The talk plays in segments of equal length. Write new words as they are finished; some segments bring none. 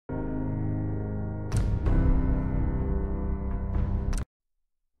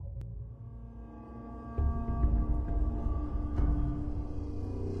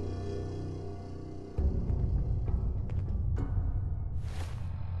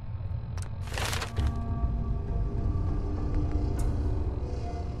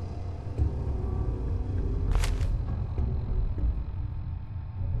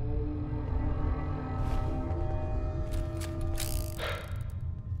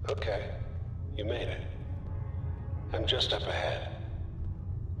Okay, you made it. I'm just up ahead.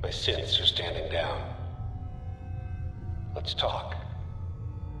 My synths are standing down. Let's talk.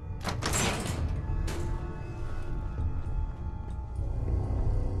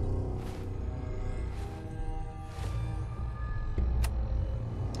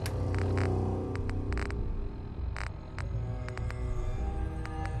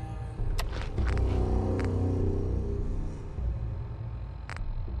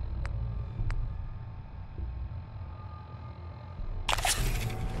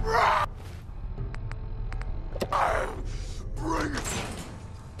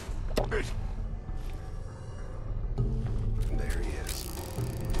 There he is.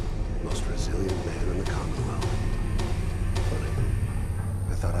 Most resilient man in the Commonwealth. Funny.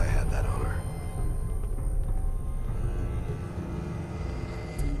 I thought I had that honor.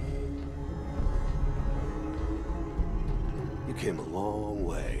 You came a long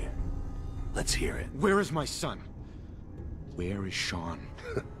way. Let's hear it. Where is my son? Where is Sean?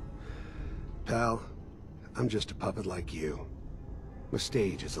 Pal, I'm just a puppet like you. My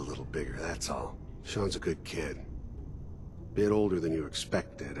stage is a little bigger, that's all. Sean's a good kid. Bit older than you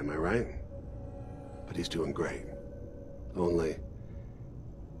expected, am I right? But he's doing great. Only,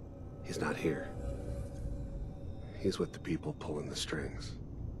 he's not here. He's with the people pulling the strings.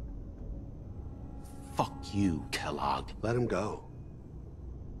 Fuck you, Kellogg. Let him go.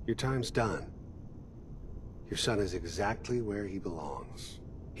 Your time's done. Your son is exactly where he belongs.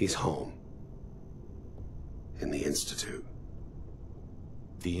 He's home. In the Institute.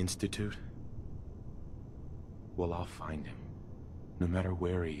 The Institute? Well, I'll find him. No matter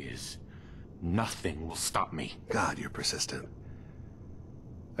where he is, nothing will stop me. God, you're persistent.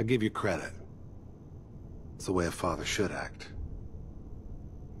 I give you credit. It's the way a father should act.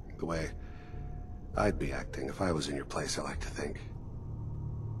 The way I'd be acting if I was in your place, I like to think.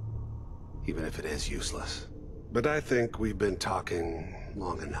 Even if it is useless. But I think we've been talking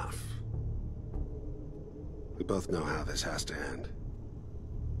long enough. We both know how this has to end.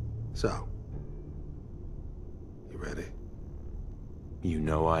 So, you ready? You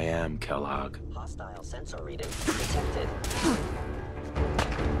know I am, Kellogg. Hostile sensor reading detected.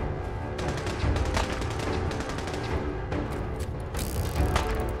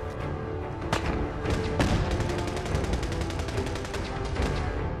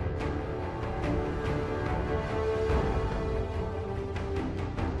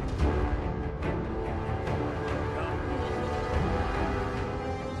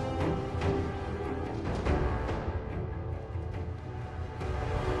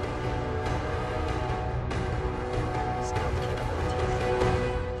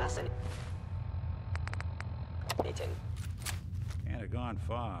 Can't have gone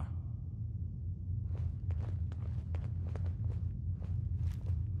far.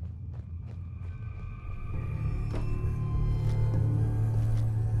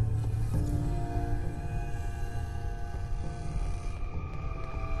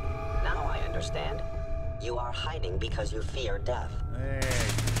 Now I understand. You are hiding because you fear death. Hey.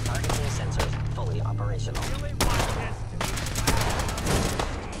 Targeting sensors fully operational. Really want this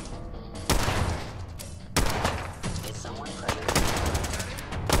Is someone present?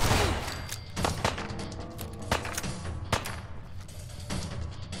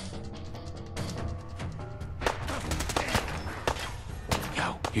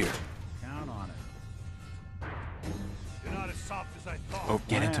 Yo, here. count on it. You're not as soft as I thought. Oh,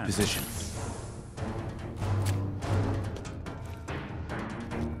 get into Man. position.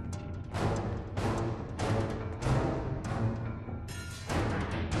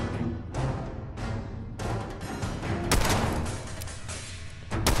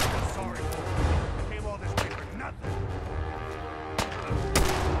 Sorry, came all this way for nothing.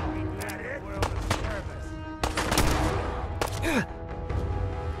 Ain't that it? World of service.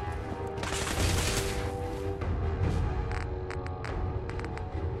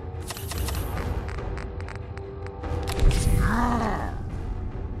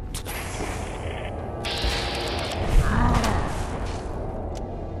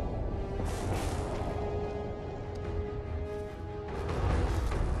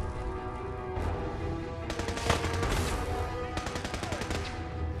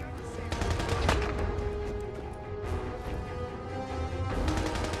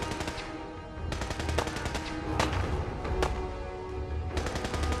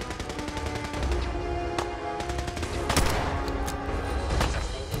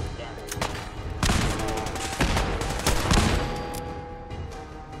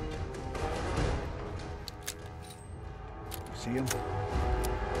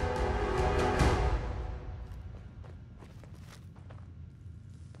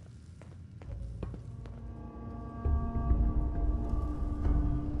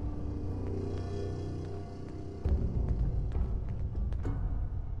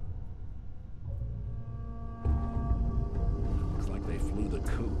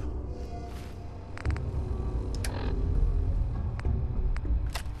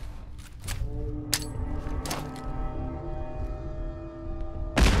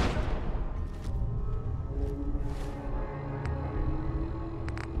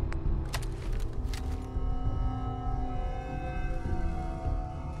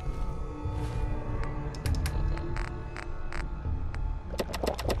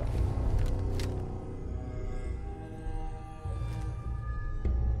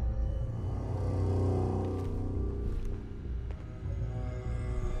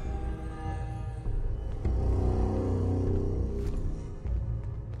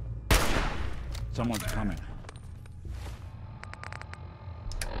 Someone's coming.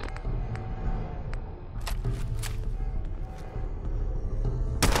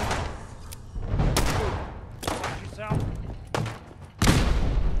 Watch yourself.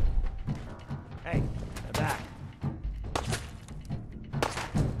 Hey, they're back.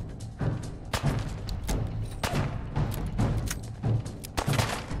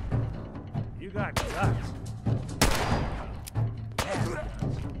 You got guts.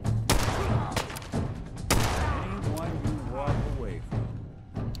 Anyone you walk away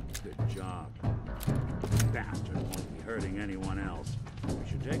from. Good job. Bastard won't be hurting anyone else. We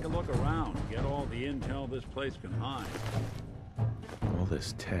should take a look around, get all the intel this place can hide. All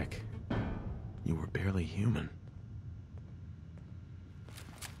this tech. You were barely human.